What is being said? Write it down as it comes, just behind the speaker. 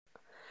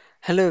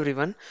Hello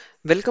everyone,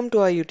 welcome to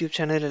our YouTube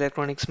channel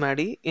Electronics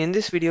Maddie. In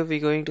this video, we're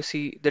going to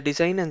see the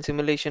design and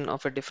simulation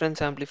of a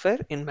difference amplifier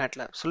in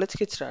Matlab. So let's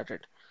get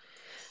started.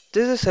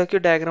 This is a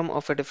circuit diagram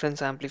of a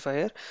difference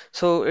amplifier.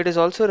 So it is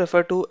also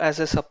referred to as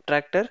a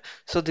subtractor.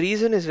 So the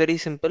reason is very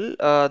simple.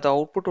 The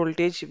output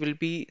voltage will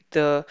be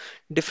the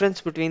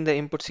difference between the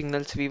input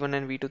signals V1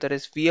 and V2. That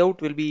is, V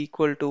out will be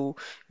equal to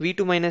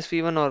V2 minus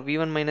V1 or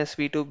V1 minus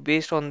V2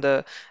 based on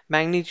the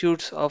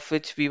magnitudes of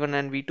which V1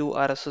 and V2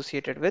 are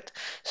associated with.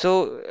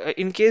 So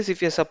in case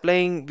if you're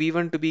supplying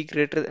V1 to be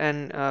greater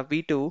than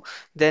V2,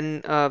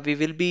 then we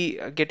will be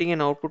getting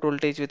an output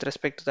voltage with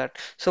respect to that.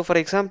 So for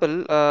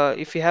example,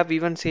 if you have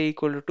V1 say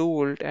equal to 2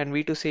 volt and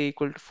V2 say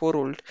equal to 4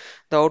 volt,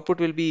 the output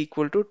will be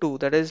equal to 2.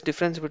 That is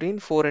difference between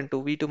 4 and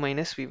 2, V2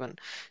 minus V1.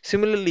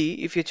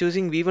 Similarly, if you're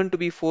choosing V1 to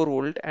be 4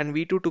 volt and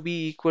V2 to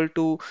be equal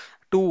to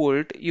 2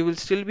 volt, you will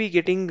still be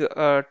getting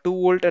 2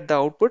 volt at the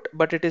output,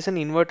 but it is an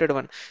inverted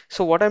one.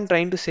 So what I'm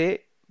trying to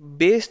say,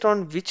 based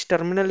on which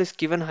terminal is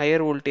given higher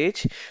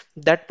voltage,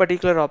 that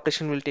particular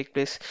operation will take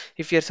place.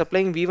 If you are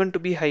supplying V1 to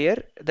be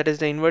higher, that is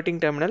the inverting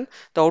terminal,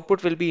 the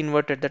output will be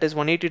inverted, that is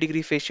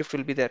 180-degree phase shift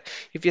will be there.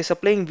 If you are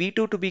supplying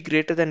V2 to be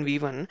greater than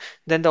V1,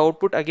 then the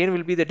output again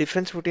will be the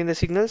difference between the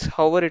signals.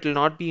 However, it will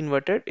not be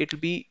inverted, it will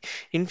be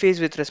in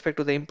phase with respect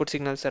to the input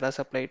signals that are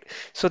supplied.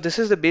 So this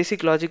is the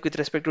basic logic with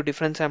respect to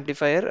difference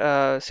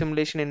amplifier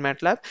simulation in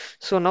MATLAB.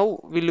 So now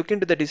we look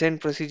into the design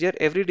procedure.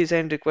 Every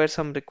design requires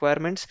some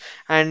requirements,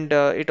 and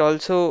it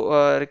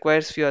also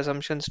requires few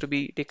assumptions to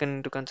be taken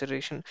into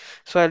consideration.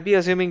 So I'll be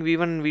assuming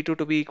V1 and V2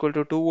 to be equal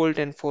to 2 volt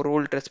and 4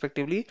 volt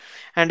respectively,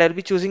 and I'll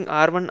be choosing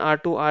R1,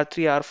 R2,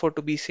 R3, R4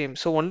 to be same.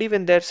 So only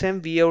when they're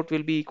same, V out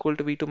will be equal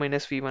to V2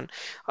 minus V1.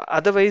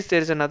 Otherwise,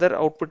 there is another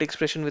output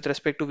expression with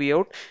respect to V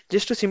out.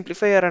 Just to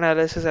simplify our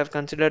analysis, I've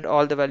considered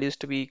all the values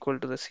to be equal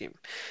to the same.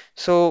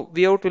 So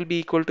V out will be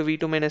equal to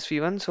V2 minus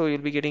V1. So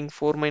you'll be getting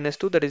 4 minus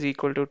 2, that is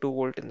equal to 2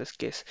 volt in this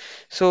case.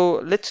 So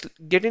let's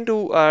get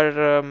into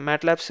our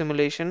MATLAB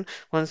simulation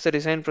once the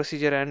design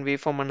procedure and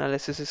waveform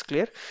analysis is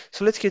clear.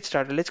 So let's get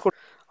started. Let's go.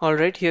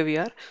 Alright, here we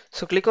are.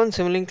 So click on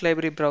Simulink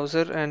library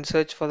browser and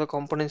search for the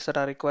components that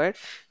are required.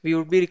 We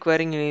would be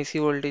requiring an AC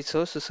voltage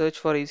source, so search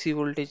for AC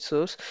voltage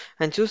source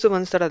and choose the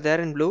ones that are there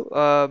in blue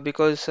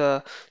because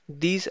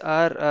these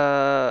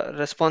are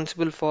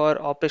responsible for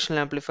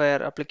operational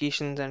amplifier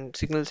applications and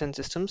signals and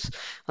systems,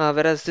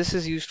 whereas this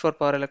is used for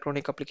power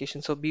electronic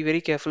applications. So be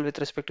very careful with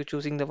respect to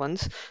choosing the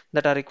ones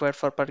that are required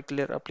for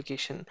particular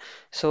application.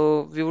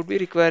 So we would be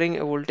requiring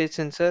a voltage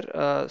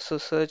sensor, so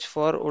search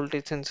for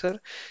voltage sensor,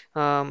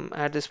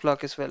 at this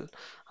block as well.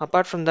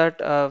 Apart from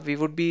that, we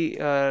would be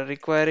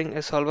requiring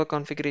a solver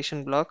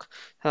configuration block,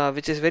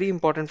 which is very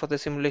important for the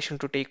simulation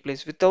to take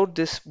place. Without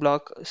this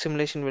block,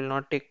 simulation will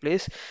not take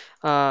place.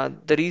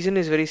 The reason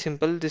is very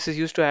simple. This is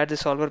used to add the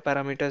solver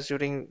parameters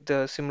during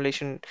the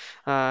simulation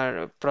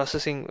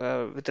processing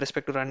with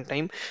respect to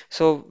runtime.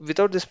 So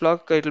without this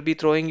block, it will be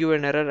throwing you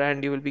an error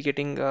and you will be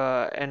getting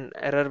an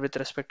error with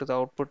respect to the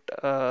output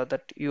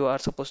that you are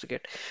supposed to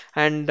get.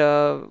 And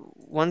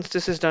once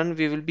this is done,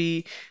 we will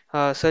be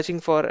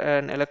searching for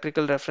an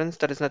electrical reference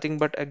that is nothing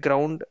but a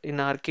ground in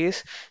our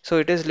case. So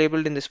it is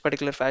labeled in this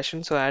particular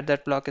fashion. So add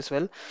that block as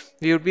well.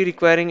 We would be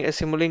requiring a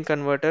Simulink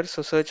converter.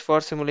 So search for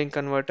Simulink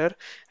converter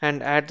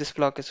and add this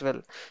block as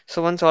well.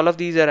 So once all of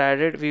these are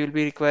added, we will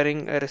be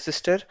requiring a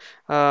resistor.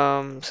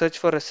 Search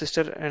for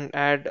resistor and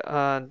add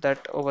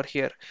that over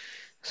here.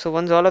 So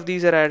once all of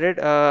these are added,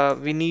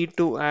 we need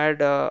to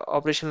add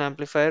operational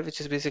amplifier,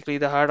 which is basically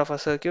the heart of our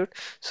circuit.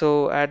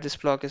 So add this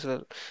block as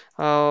well.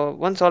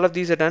 Once all of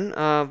these are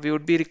done, we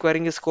would be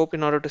requiring a scope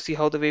in order to see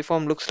how the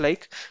waveform looks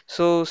like.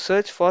 So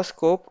search for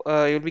scope,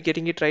 you'll be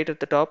getting it right at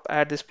the top.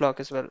 Add this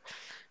block as well.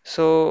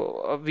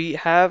 So we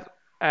have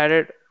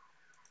added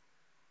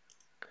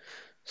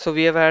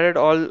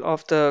all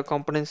of the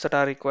components that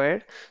are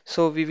required.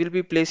 So we will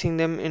be placing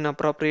them in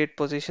appropriate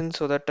position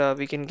so that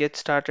we can get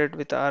started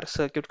with our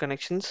circuit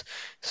connections.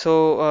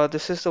 So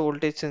this is the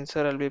voltage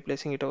sensor. I'll be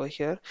placing it over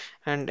here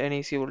and an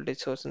AC voltage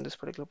source in this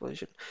particular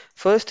position.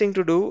 First thing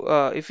to do,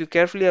 if you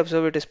carefully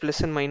observe, it is plus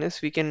and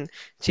minus. We can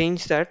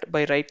change that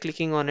by right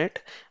clicking on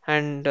it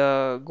and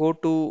go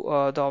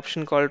to the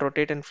option called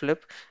rotate and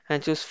flip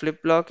and choose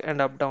flip block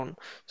and up down.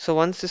 So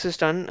once this is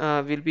done,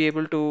 we'll be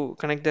able to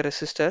connect the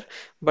resistor,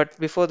 but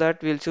before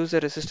that we'll choose the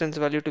resistance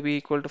value to be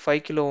equal to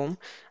 5 kilo ohm,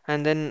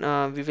 and then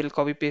we will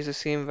copy paste the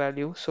same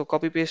value. So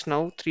copy paste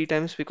now 3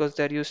 times because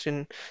they're used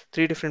in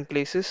 3 different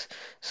places.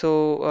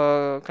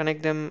 So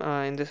connect them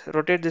in this,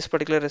 rotate this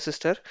particular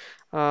resistor,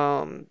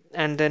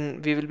 and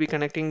then we will be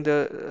connecting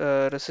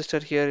the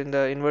resistor here in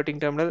the inverting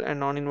terminal and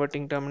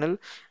non-inverting terminal,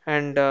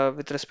 and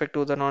with respect respect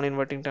to the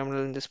non-inverting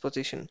terminal in this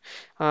position.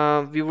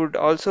 We would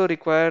also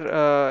require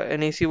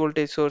an AC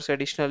voltage source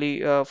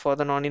additionally for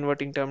the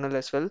non-inverting terminal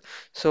as well.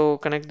 So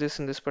connect this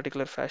in this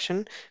particular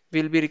fashion.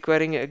 We'll be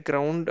requiring a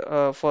ground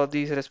for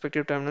these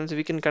respective terminals.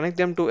 We can connect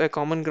them to a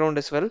common ground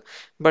as well,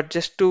 but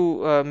just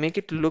to make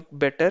it look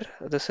better,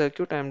 the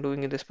circuit I'm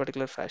doing in this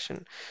particular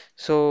fashion.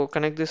 So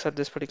connect this at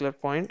this particular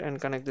point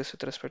and connect this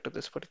with respect to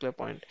this particular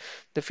point.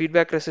 The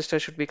feedback resistor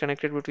should be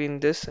connected between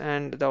this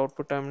and the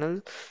output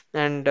terminal,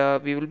 and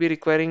we will be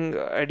requiring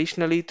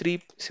additionally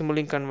three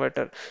Simulink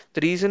converter.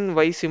 The reason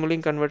why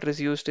Simulink converter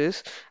is used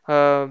is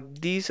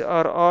these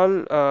are all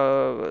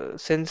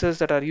sensors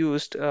that are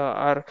used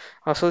are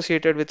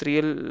associated with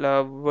real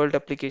world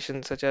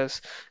applications such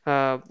as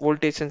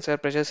voltage sensor,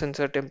 pressure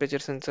sensor, temperature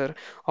sensor.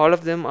 All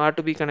of them are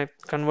to be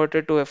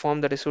converted to a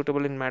form that is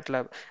suitable in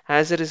MATLAB.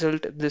 As a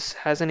result, this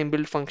has an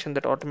inbuilt function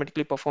that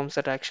automatically performs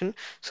that action,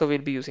 so we'll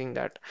be using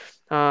that.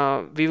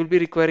 We will be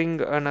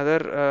requiring another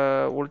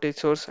voltage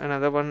source,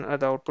 another one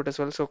at the output as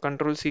well. So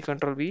control C,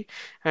 control V,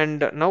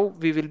 and now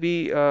we will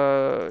be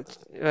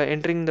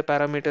entering the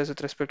parameters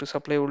with respect to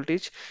supply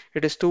voltage.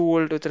 It is 2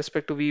 volt with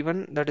respect to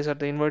V1, that is at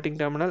the inverting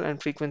terminal,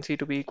 and frequency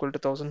to be equal to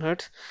 1000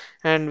 hertz.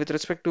 And with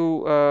respect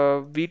to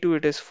V2,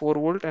 it is 4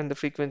 volt and the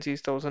frequency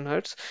is 1000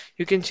 hertz.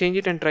 You can change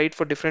it and try it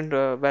for different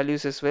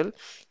values as well.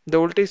 The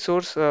voltage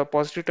source,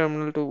 positive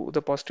terminal to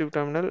the positive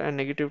terminal and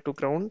negative to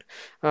ground,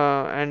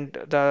 and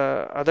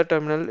the other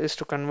terminal is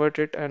to convert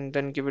it and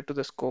then give it to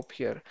the scope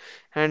here.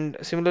 And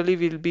similarly,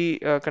 we'll be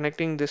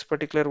connecting this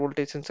particular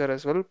voltage sensor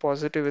as well,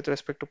 positive with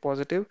respect to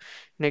positive,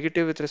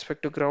 negative with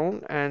respect to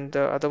ground, and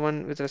the other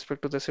one with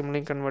respect to the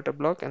Simulink converter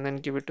block, and then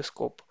give it to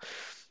scope.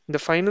 The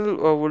final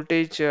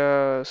voltage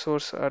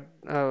source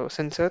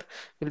sensor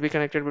will be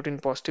connected between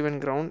positive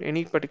and ground,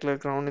 any particular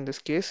ground in this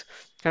case.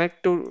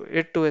 Connect to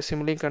it to a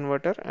Simulink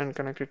converter and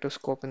connect it to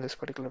scope in this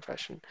particular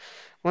fashion.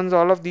 Once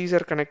all of these are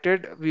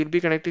connected, we'll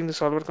be connecting the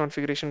solver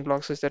configuration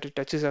blocks such that it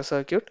touches our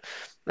circuit.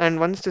 And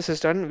once this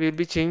is done, we'll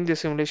be changing the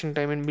simulation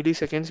time in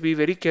milliseconds. Be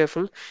very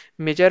careful.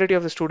 Majority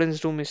of the students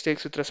do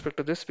mistakes with respect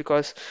to this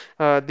because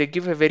they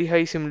give a very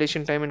high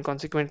simulation time and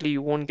consequently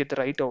you won't get the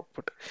right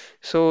output.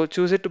 So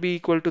choose it to be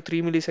equal to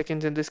 3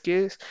 milliseconds in this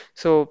case.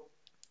 So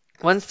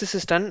once this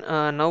is done,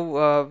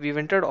 now we've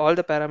entered all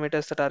the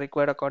parameters that are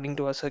required according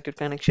to our circuit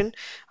connection.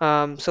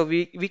 So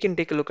we can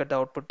take a look at the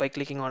output by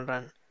clicking on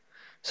run.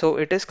 So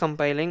it is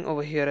compiling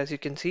over here, as you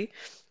can see.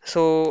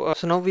 So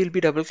now we'll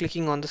be double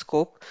clicking on the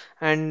scope,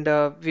 and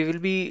we will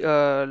be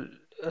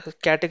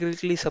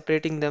categorically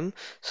separating them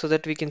so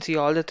that we can see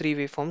all the three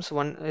waveforms.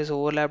 One is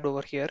overlapped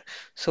over here.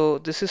 So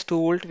this is 2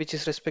 volt, which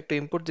is respect to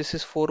input. This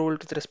is 4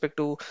 volt with respect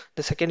to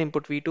the second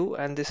input V2,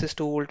 and this is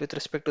 2 volt with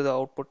respect to the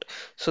output.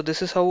 So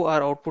this is how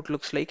our output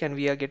looks like, and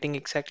we are getting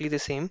exactly the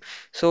same.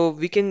 So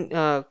we can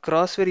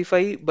cross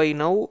verify by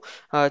now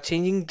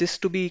changing this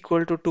to be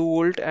equal to 2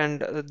 volt and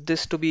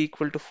this to be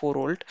equal to 4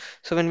 volt.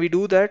 So when we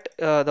do that,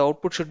 the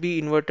output should be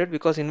inverted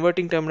because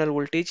inverting terminal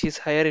voltage is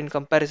higher in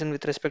comparison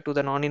with respect to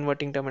the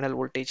non-inverting terminal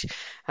voltage.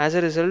 As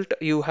a result,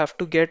 you have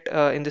to get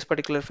in this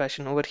particular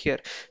fashion over here.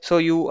 So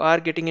you are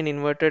getting an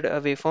inverted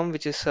waveform,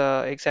 which is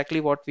exactly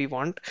what we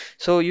want.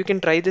 So you can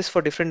try this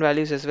for different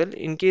values as well.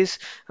 In case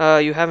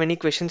you have any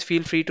questions,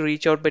 feel free to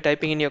reach out by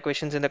typing in your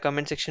questions in the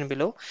comment section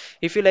below.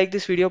 If you like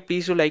this video,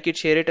 please do like it,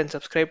 share it, and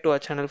subscribe to our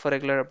channel for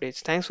regular updates.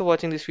 Thanks for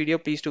watching this video.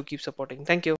 Please do keep supporting. Thank you.